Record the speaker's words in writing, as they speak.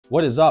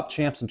What is up,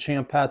 champs and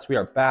champettes? We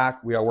are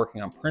back. We are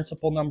working on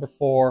principle number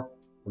 4.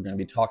 We're going to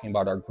be talking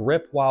about our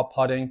grip while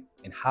putting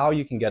and how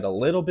you can get a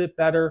little bit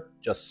better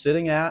just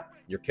sitting at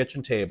your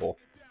kitchen table.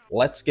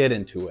 Let's get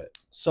into it.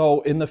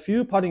 So in the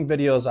few putting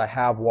videos I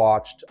have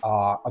watched,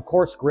 of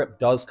course grip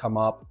does come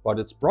up, but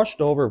it's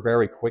brushed over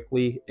very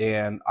quickly,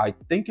 and I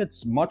think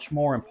it's much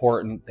more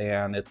important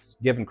than it's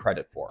given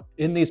credit for.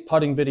 In these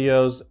putting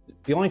videos,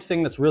 the only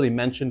thing that's really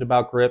mentioned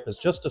about grip is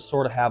just to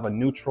sort of have a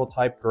neutral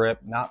type grip,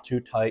 not too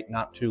tight,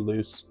 not too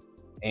loose.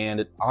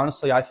 And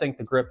honestly, I think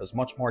the grip is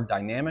much more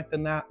dynamic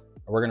than that.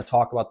 And we're going to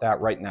talk about that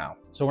right now.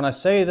 So when I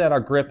say that our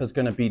grip is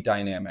going to be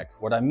dynamic,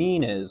 what I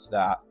mean is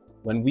that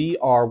when we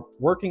are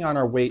working on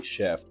our weight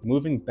shift,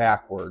 moving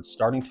backwards,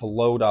 starting to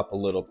load up a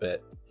little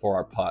bit for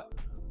our putt,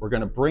 we're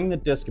going to bring the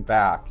disc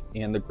back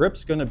and the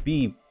grip's going to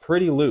be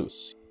pretty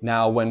loose.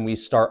 Now, when we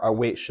start our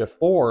weight shift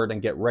forward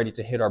and get ready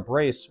to hit our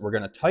brace, we're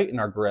going to tighten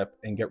our grip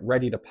and get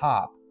ready to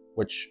pop,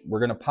 which we're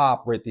going to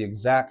pop right at the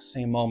exact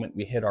same moment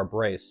we hit our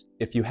brace.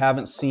 If you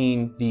haven't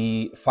seen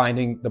the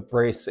finding the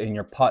brace in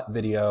your putt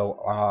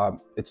video,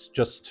 it's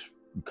just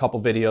a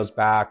couple videos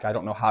back. I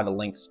don't know how to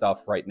link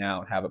stuff right now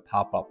and have it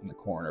pop up in the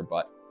corner,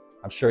 but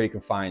I'm sure you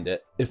can find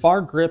it. If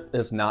our grip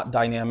is not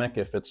dynamic,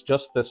 if it's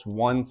just this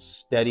one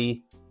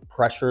steady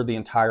pressure the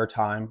entire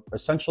time,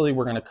 essentially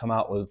we're going to come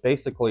out with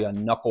basically a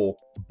knuckle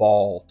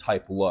ball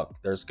type look.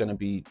 There's going to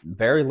be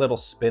very little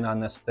spin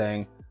on this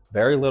thing,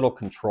 very little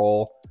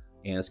control,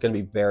 and it's going to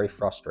be very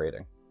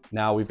frustrating.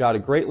 Now we've got a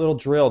great little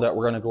drill that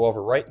we're going to go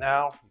over right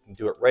now. You can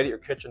do it right at your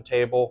kitchen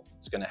table.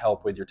 It's going to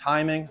help with your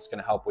timing. It's going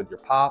to help with your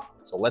pop.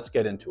 So let's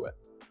get into it.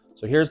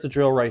 So here's the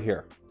drill right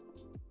here.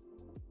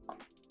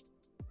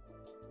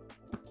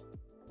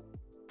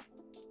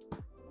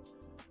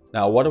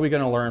 Now, what are we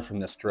going to learn from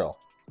this drill?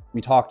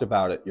 We talked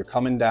about it. You're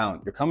coming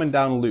down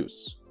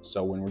loose.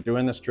 So when we're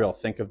doing this drill,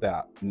 think of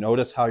that.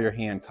 Notice how your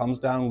hand comes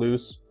down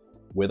loose.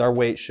 With our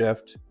weight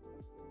shift,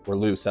 we're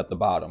loose at the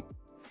bottom.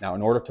 Now,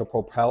 in order to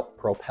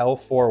propel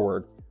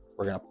forward,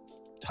 we're going to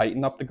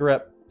tighten up the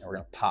grip and we're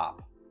going to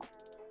pop.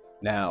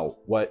 Now,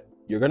 what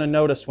you're going to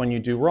notice when you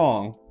do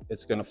wrong,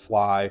 it's going to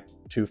fly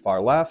too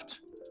far left.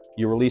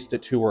 You released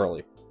it too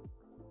early.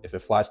 If it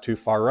flies too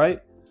far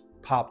right,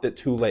 popped it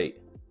too late.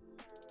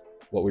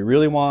 What we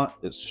really want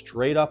is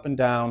straight up and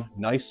down,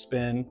 nice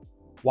spin.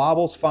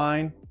 Wobble's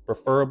fine,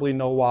 preferably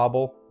no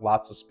wobble,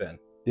 lots of spin.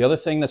 The other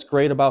thing that's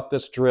great about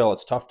this drill,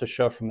 it's tough to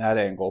show from that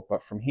angle,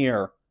 but from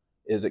here,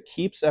 is it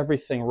keeps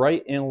everything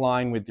right in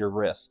line with your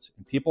wrist.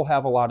 And people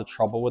have a lot of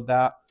trouble with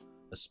that,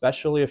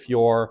 especially if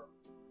you're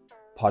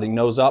putting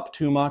nose up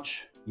too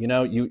much. You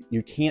know,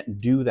 you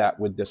can't do that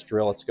with this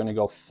drill. It's going to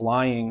go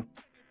flying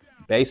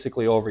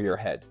basically over your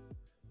head.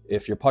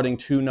 If you're putting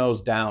too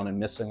nose down and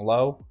missing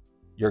low,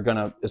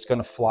 it's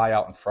gonna fly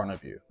out in front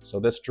of you.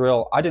 So this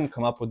drill, I didn't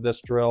come up with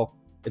this drill.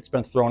 It's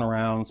been thrown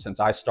around since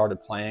I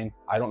started playing.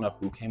 I don't know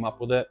who came up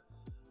with it,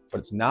 but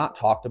it's not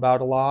talked about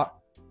a lot.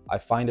 I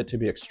find it to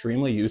be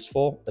extremely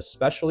useful,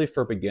 especially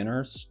for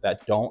beginners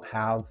that don't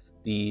have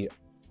the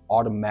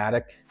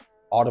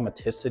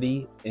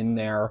automaticity in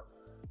their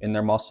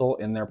muscle,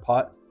 in their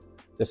putt.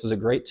 This is a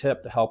great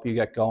tip to help you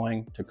get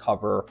going, to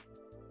cover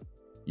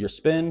your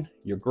spin,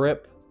 your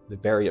grip, the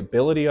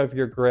variability of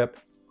your grip,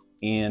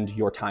 and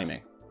your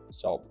timing.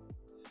 So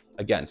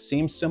again,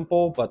 seems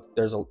simple, but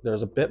there's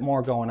a bit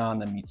more going on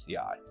than meets the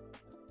eye.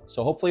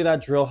 So hopefully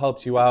that drill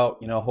helps you out.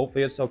 You know,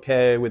 hopefully it's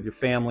okay with your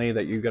family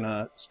that you're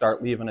gonna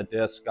start leaving a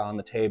disc on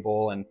the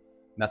table and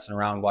messing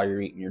around while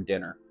you're eating your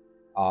dinner.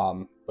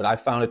 But I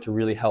found it to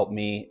really help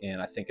me, and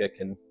I think it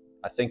can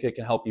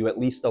help you at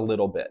least a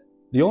little bit.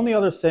 The only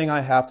other thing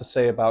I have to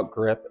say about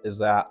grip is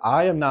that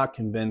I am not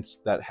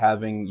convinced that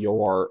having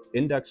your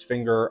index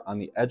finger on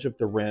the edge of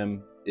the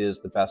rim is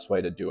the best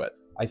way to do it.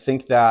 I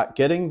think that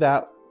getting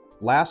that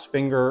last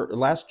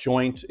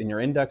joint in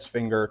your index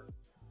finger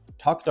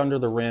tucked under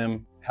the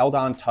rim, held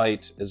on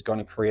tight, is going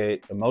to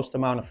create the most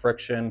amount of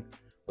friction,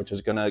 which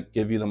is going to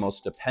give you the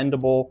most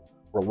dependable,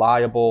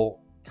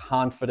 reliable,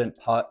 confident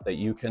putt that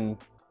you can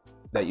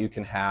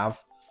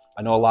have.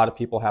 I know a lot of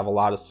people have a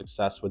lot of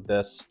success with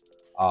this,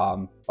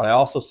 but I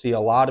also see a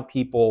lot of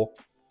people,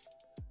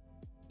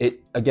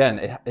 it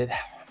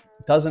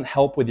doesn't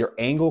help with your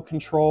angle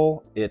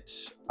control.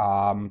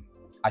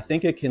 I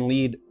think it can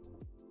lead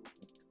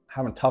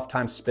having a tough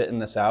time spitting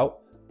this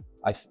out.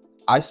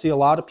 I see a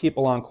lot of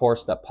people on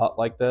course that putt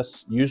like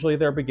this. Usually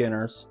they're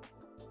beginners,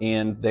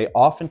 and they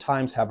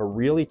oftentimes have a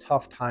really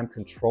tough time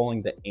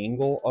controlling the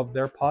angle of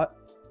their putt.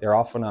 They're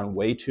often on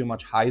way too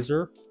much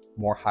hyzer,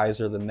 more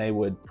hyzer than they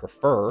would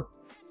prefer.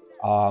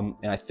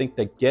 And I think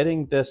that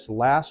getting this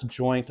last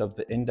joint of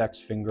the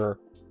index finger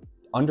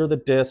under the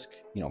disc,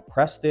 you know,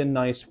 pressed in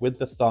nice with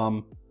the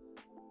thumb,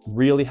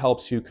 really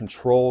helps you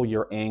control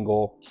your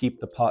angle, keep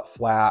the putt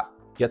flat,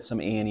 get some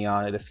ante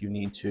on it if you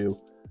need to.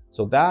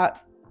 So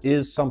that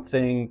is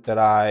something that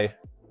I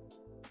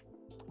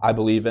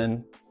believe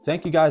in.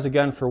 Thank you guys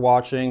again for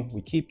watching.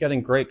 We keep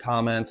getting great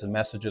comments and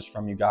messages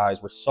from you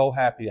guys. We're so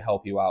happy to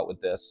help you out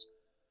with this.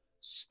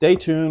 Stay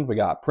tuned. We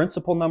got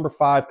principle number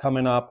 5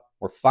 coming up.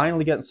 We're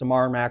finally getting some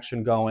arm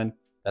action going.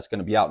 that's going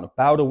to be out in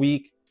about a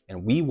week,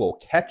 and we will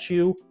catch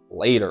you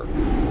later.